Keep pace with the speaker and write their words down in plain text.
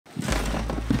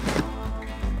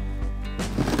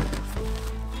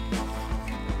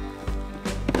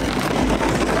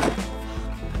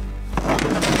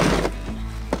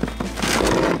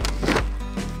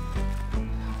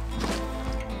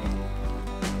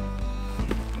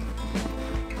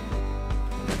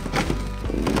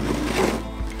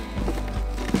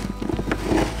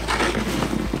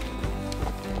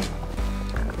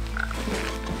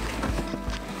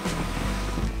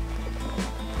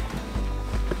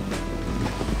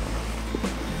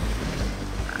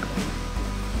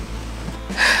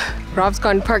Rob's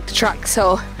gone to park the truck,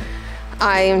 so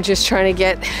I am just trying to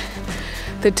get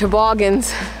the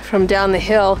toboggans from down the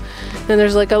hill. Then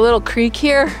there's like a little creek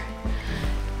here,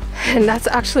 and that's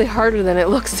actually harder than it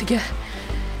looks to get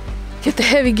the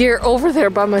heavy gear over there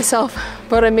by myself,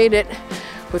 but I made it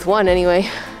with one anyway.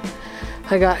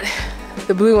 I got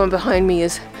the blue one behind me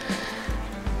is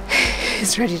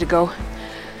ready to go.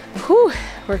 Whew,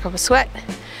 work up a sweat.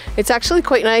 It's actually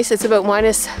quite nice. It's about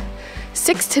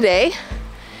 -6 today.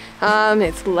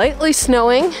 It's lightly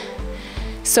snowing,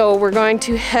 so we're going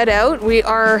to head out. We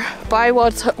are by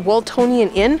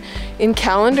Waltonian Inn in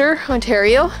Callander,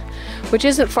 Ontario, which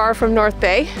isn't far from North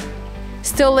Bay.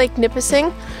 Still Lake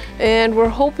Nipissing, and we're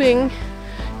hoping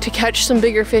to catch some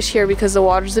bigger fish here because the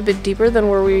water's a bit deeper than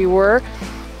where we were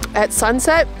at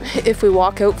sunset, if we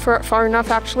walk out far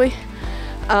enough actually.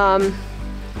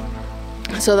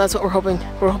 So that's what we're hoping.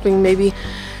 We're hoping maybe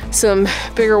some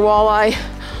bigger walleye,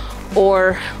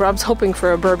 or Rob's hoping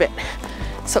for a burbot.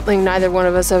 Something neither one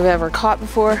of us have ever caught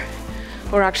before.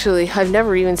 Or actually, I've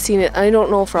never even seen it. I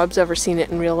don't know if Rob's ever seen it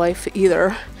in real life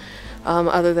either,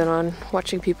 other than on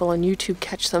watching people on YouTube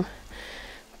catch them.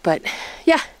 But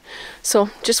yeah, so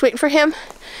just waiting for him,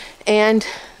 and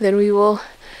then we will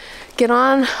get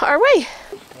on our way.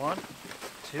 1,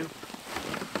 2,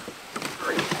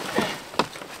 3.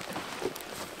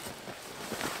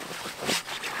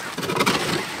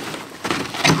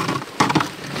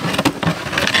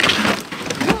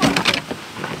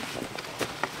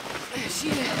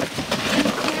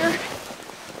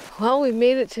 Well, we've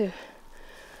made it to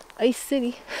Ice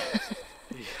City.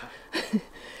 Yeah.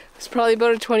 It's probably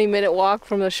about a 20-minute walk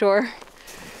from the shore,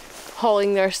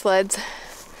 hauling their sleds.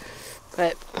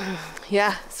 But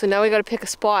yeah, so now we got to pick a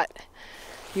spot.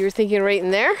 You were thinking right in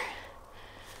there?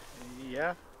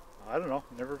 Yeah, I don't know.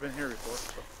 Never been here before.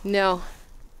 So. No.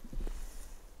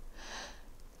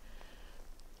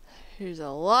 There's a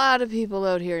lot of people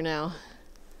out here now.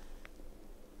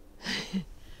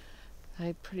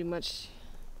 I pretty much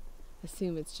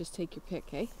assume it's just take your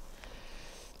pick, eh?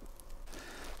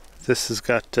 This has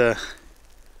got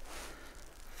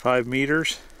 5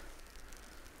 meters,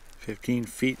 15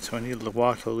 feet, so I need to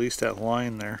walk at least that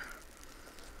line there.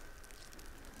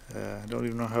 I don't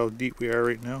even know how deep we are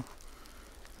right now.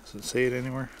 Doesn't say it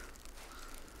anywhere.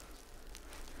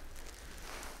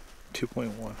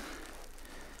 2.1.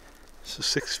 So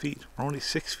 6 feet. We're only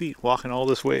 6 feet walking all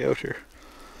this way out here.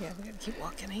 Yeah, we gotta keep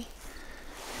walking, eh?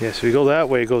 Yeah, so we go that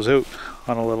way, it goes out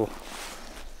on a little.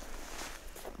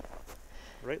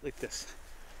 Right like this.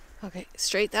 Okay,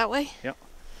 straight that way? Yep.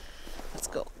 Let's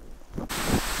go.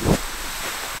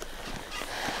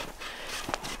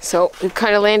 So we've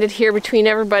kind of landed here between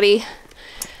everybody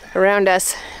around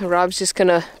us. Rob's just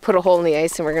gonna put a hole in the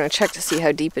ice, and we're gonna check to see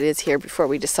how deep it is here before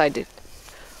we decide to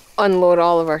unload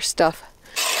all of our stuff.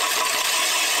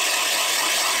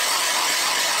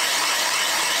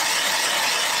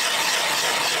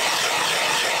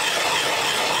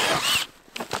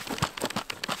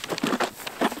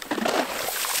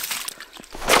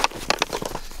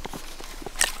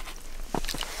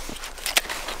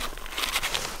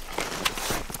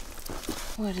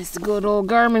 What is the good old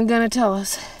Garmin gonna tell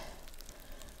us?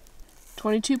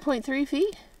 22.3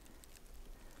 feet?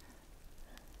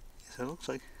 Yes, it looks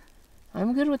like.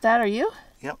 I'm good with that, are you?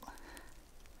 Yep.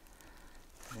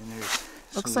 And there's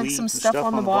looks like some stuff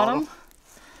on the bottom.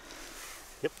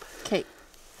 Yep. Okay.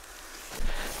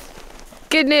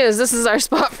 Good news, this is our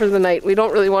spot for the night. We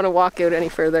don't really want to walk out any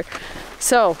further.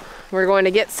 So, we're going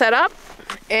to get set up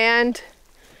and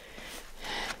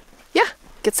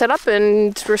get set up,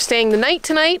 and we're staying the night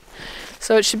tonight,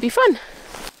 so it should be fun.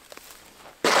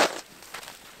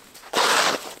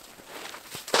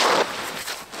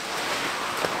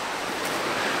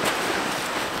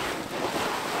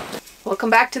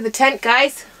 Welcome back to the tent,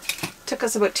 guys. Took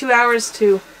us about 2 hours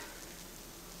to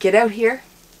get out here,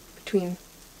 between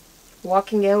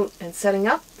walking out and setting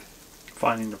up.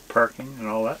 Finding the parking and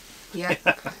all that. Yeah.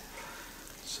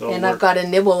 So and I've got a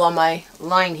nibble on my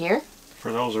line here.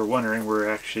 For those who are wondering, we're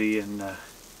actually in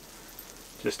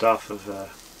just off of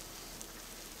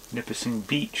Nipissing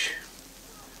Beach,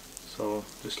 so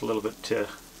just a little bit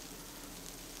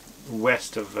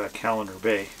west of Callander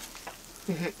Bay.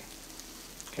 Mm-hmm.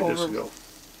 Okay, this will go.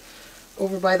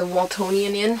 Over by the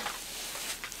Waltonian Inn.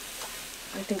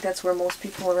 I think that's where most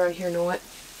people around here know it.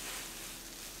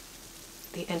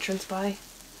 The entrance by.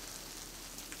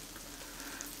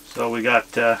 So we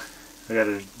got a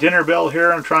dinner bell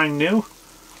here I'm trying new.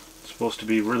 It's supposed to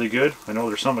be really good. I know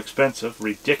there's some expensive,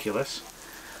 ridiculous.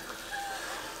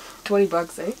 20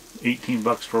 bucks, eh? 18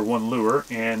 bucks for one lure,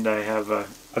 and I have a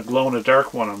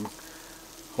glow-in-the-dark one. I'm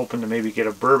hoping to maybe get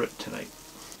a burbot tonight.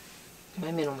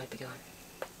 My minnow might be gone.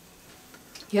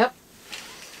 Yep.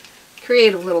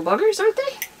 Creative little buggers, aren't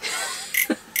they?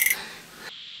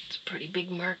 It's a pretty big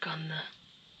mark on the...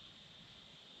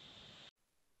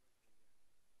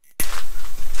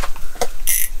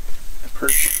 A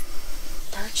perch.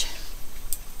 Perch.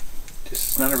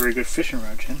 This is not a very good fishing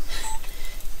rod, Jen.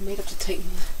 I might have to tighten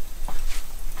the...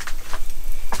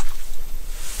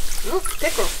 Oh,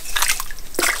 pickerel.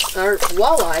 Or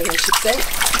walleye, I should say.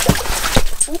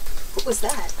 Oop, what was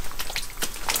that?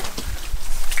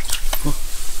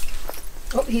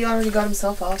 Oh, he already got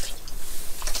himself off.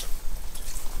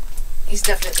 He's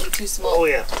definitely too small. Oh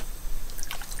yeah.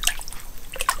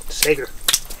 Sager.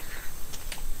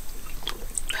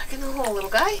 Back in the hole, little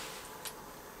guy.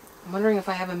 I'm wondering if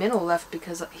I have a minnow left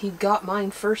because he got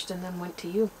mine first and then went to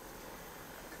you.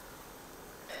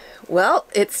 Well,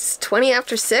 it's 20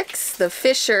 after 6. The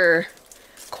fish are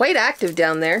quite active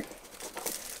down there.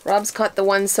 Rob's caught the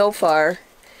one so far.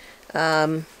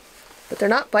 But they're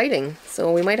not biting,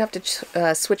 so we might have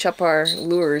to switch up our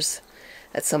lures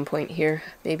at some point here,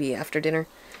 maybe after dinner.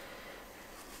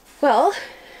 Well,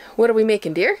 what are we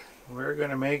making, dear? We're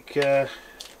gonna make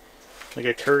like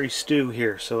a curry stew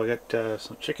here. So I got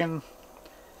some chicken,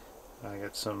 I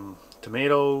got some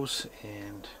tomatoes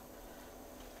and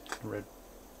red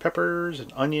peppers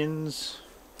and onions.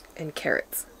 And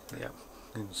carrots. Yeah,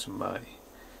 and some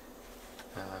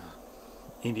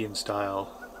Indian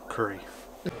style curry.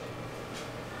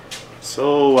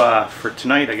 So for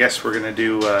tonight, I guess we're gonna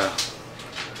do a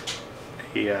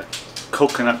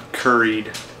coconut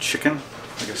curried chicken,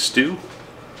 like a stew.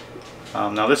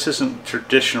 Now this isn't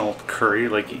traditional curry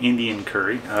like Indian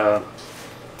curry. You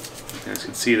guys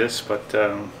can see this, but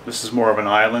this is more of an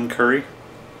island curry.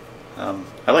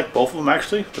 I like both of them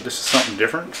actually, but this is something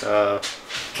different. So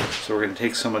we're gonna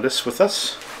take some of this with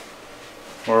us.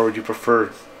 Or would you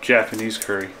prefer Japanese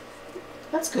curry?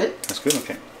 That's good. That's good,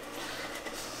 okay.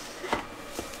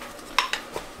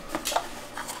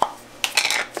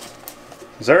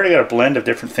 There's already got a blend of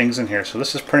different things in here, so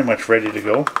this is pretty much ready to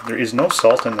go. There is no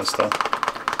salt in this though.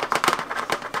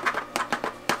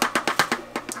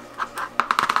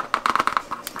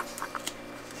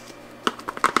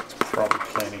 It's probably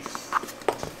plenty.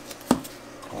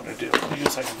 What I do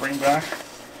is I can bring back.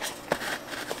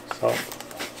 So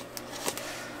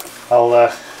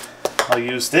I'll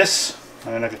use this.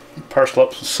 I'm gonna parcel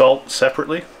up some salt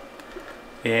separately,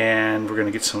 and we're gonna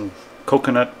get some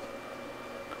coconut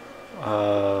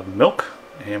milk,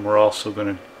 and we're also going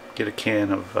to get a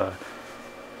can of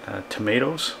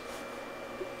tomatoes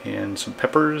and some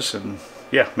peppers, and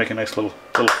yeah, make a nice little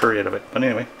curry out of it. But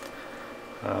anyway,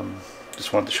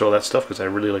 just wanted to show that stuff because I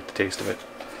really like the taste of it.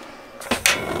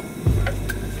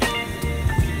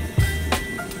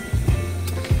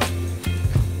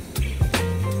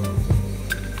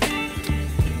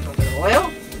 A little bit of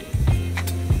oil.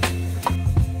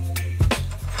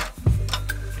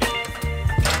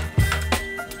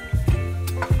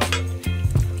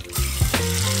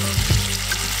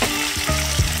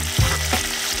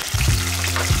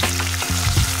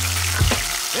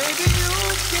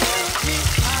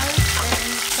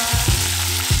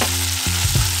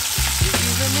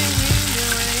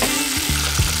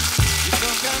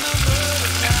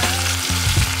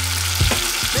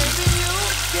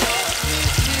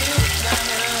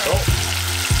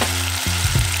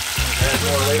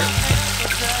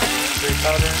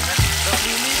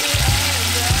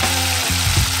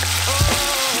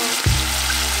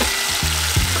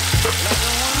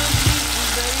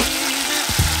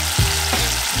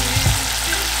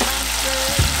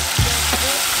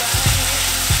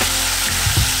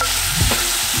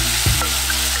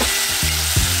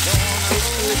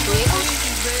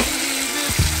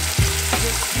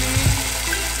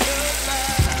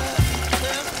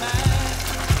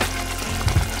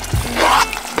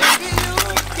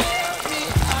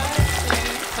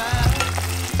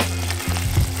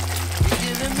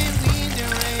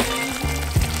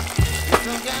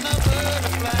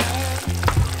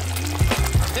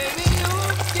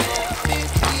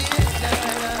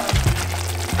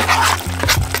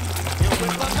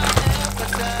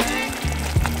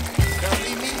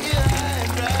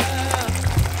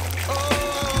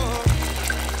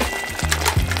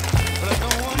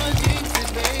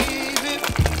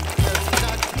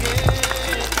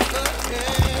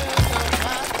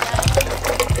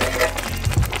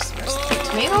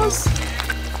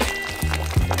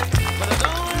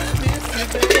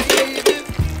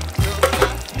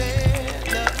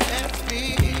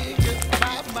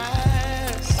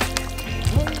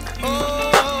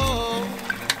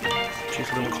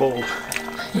 Cold.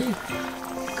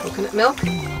 Coconut milk.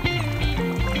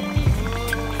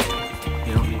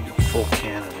 full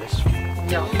can of this.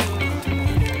 No.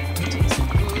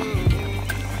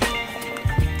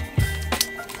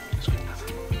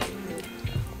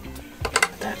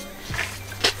 That.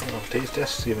 I'll taste this,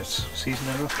 see if it's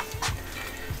seasoned enough.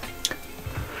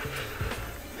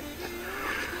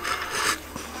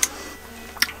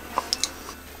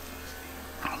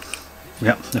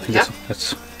 Yeah, I think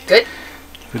that's good.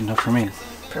 Good enough for me.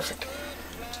 Perfect.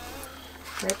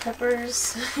 Red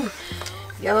peppers,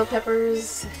 yellow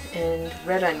peppers, and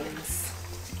red onions.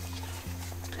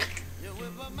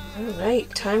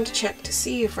 Alright, time to check to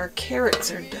see if our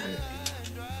carrots are done.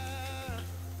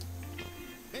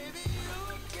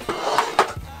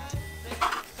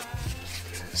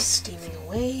 Steaming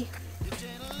away.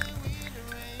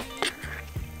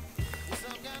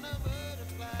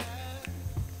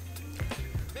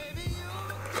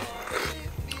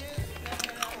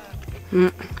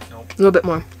 Nope. A little bit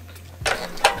more.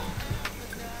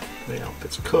 Well, if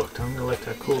it's cooked, I'm gonna let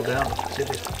that cool down. It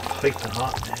is piping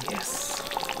hot, man. Yes.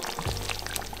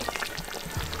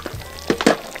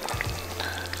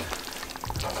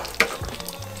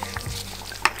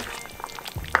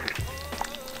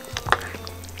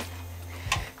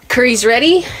 Curry's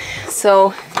ready,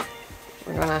 so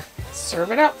we're gonna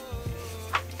serve it up.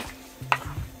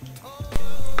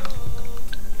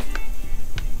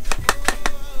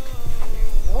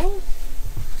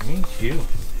 Thank you.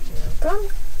 Welcome.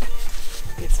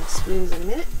 Get some spoons in a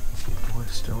minute. Oh,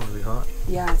 it's still really hot.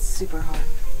 Yeah, it's super hot.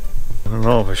 I don't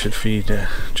know if I should feed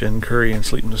Jen curry and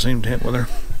sleep in the same tent with her.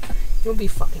 You'll be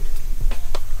fine.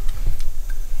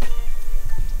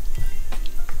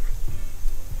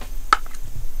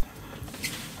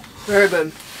 Very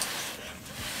good.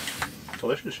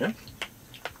 Delicious, yeah?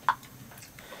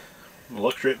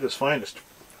 Luxury at its finest.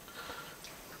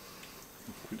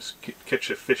 We just catch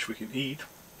a fish we can eat.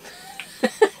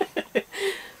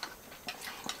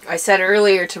 I said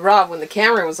earlier to Rob when the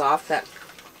camera was off that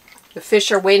the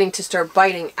fish are waiting to start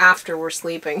biting after we're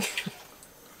sleeping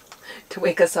to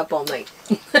wake us up all night.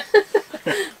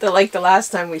 They're like the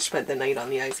last time we spent the night on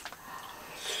the ice.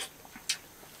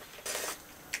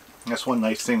 That's one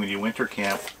nice thing when you winter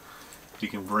camp. You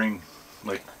can bring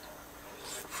like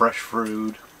fresh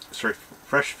food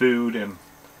and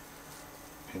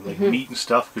like meat and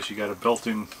stuff because you got a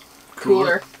built-in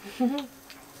cooler.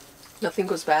 Nothing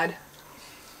goes bad.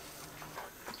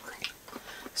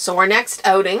 So our next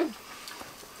outing,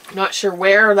 not sure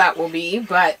where that will be,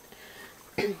 but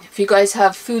if you guys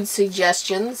have food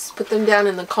suggestions, put them down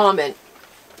in the comment.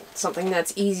 Something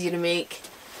that's easy to make,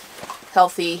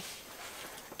 healthy,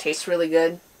 tastes really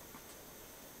good.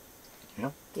 Yeah.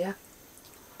 Yeah.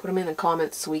 Put them in the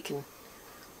comments so we can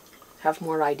have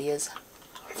more ideas.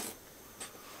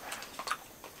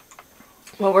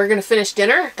 Well, we're going to finish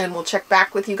dinner and we'll check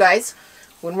back with you guys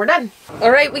when we're done.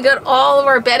 Alright, we got all of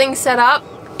our bedding set up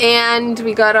and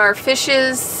we got our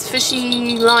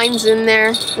fishy lines in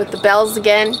there with the bells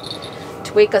again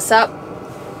to wake us up.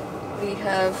 We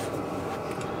have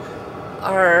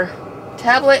our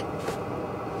tablet.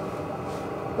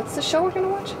 What's the show we're going to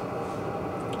watch?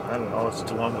 I don't know, it's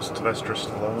the one with Sylvester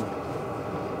Stallone.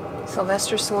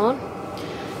 Sylvester Stallone?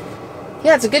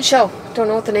 Yeah, it's a good show. Don't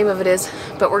know what the name of it is,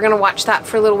 but we're going to watch that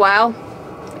for a little while.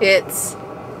 It's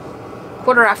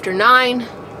 9:15,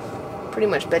 pretty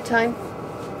much bedtime.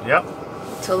 Yep.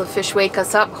 Till the fish wake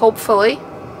us up, hopefully.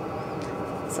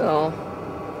 So,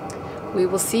 we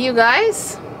will see you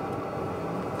guys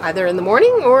either in the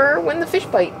morning or when the fish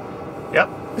bite. Yep.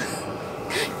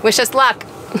 Wish us luck.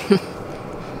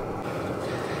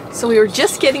 So we were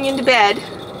just getting into bed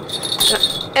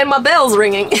and my bell's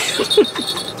ringing.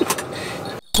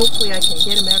 Hopefully I can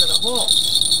get him out of the hole.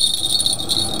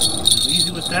 It's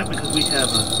easy with that because we have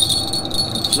a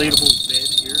inflatable bed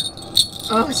here.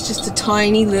 Oh, it's just a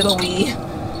tiny little wee.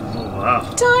 Oh wow.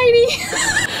 Tiny.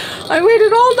 I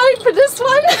waited all night for this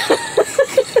one.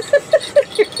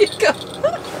 Here you go.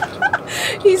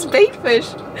 He's bait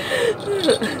fish.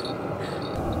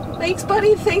 Thanks,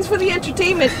 buddy. Thanks for the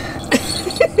entertainment.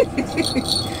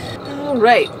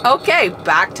 Alright, okay,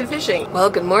 back to fishing. Well,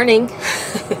 good morning.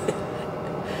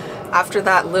 After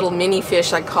that little mini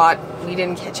fish I caught, we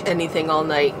didn't catch anything all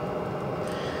night.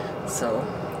 So,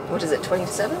 what is it,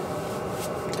 27? Yeah,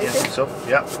 I think so,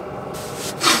 yeah.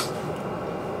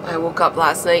 I woke up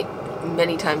last night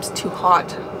many times too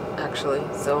hot, actually,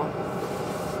 so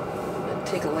I had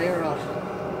to take a layer off.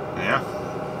 Yeah.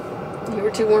 You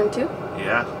were too warm too?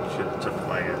 Yeah, should have took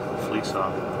my fleece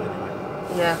off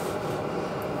anyway. Yeah.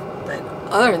 But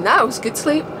other than that, it was good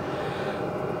sleep.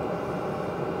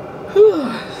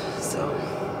 Whew. So,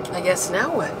 I guess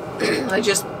now what? I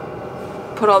just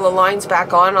put all the lines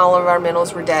back on. All of our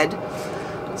minnows were dead.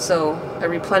 So I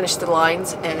replenished the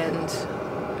lines, and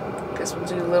I guess we'll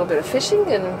do a little bit of fishing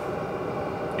and...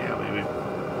 Yeah, maybe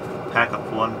pack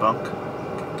up one bunk,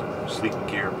 get the sleeping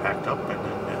gear packed up, and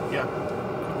then, yeah,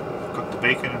 cook the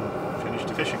bacon and finish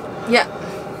the fishing. Yeah,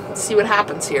 let's see what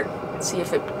happens here. See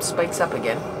if it spikes up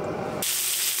again.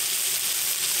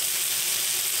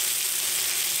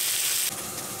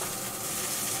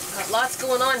 Got lots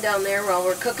going on down there while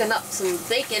we're cooking up some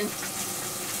bacon.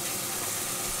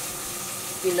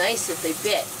 Be nice if they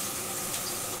bit.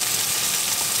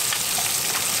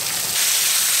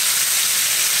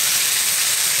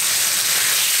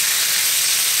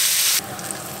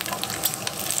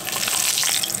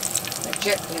 That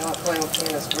Jetboil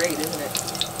pan is great, isn't it?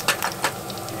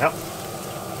 Yep.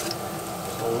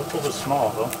 A little bit small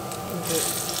though.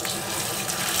 Mm-hmm.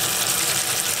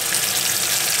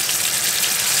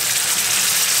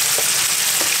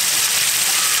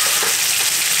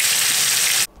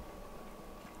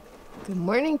 Good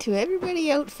morning to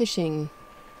everybody out fishing.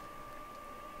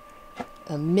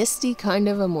 A misty kind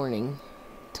of a morning.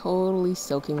 Totally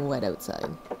soaking wet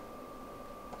outside.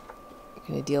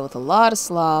 Gonna deal with a lot of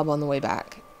slob on the way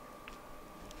back.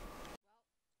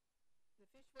 The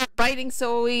fish weren't biting,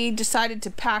 so we decided to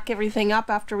pack everything up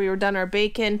after we were done our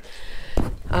bacon.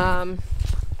 The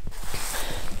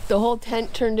whole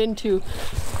tent turned into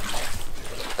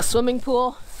a swimming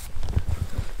pool.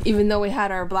 Even though we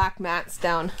had our black mats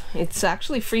down. It's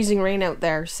actually freezing rain out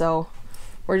there, so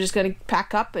we're just gonna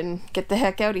pack up and get the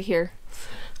heck out of here.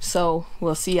 So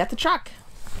we'll see you at the truck.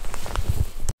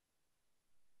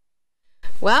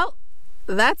 Well,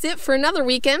 that's it for another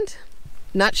weekend.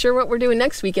 Not sure what we're doing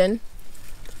next weekend.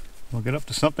 We'll get up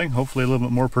to something, hopefully a little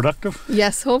bit more productive.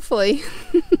 Yes, hopefully.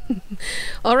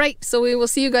 All right, so we will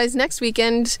see you guys next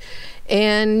weekend,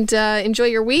 and enjoy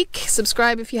your week.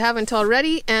 Subscribe if you haven't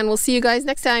already, and we'll see you guys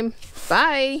next time.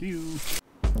 Bye. See you.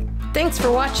 Thanks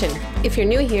for watching. If you're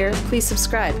new here, please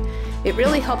subscribe. It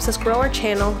really helps us grow our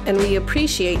channel, and we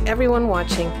appreciate everyone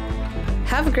watching.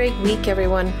 Have a great week,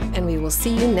 everyone, and we will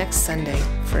see you next Sunday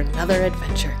for another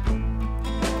adventure.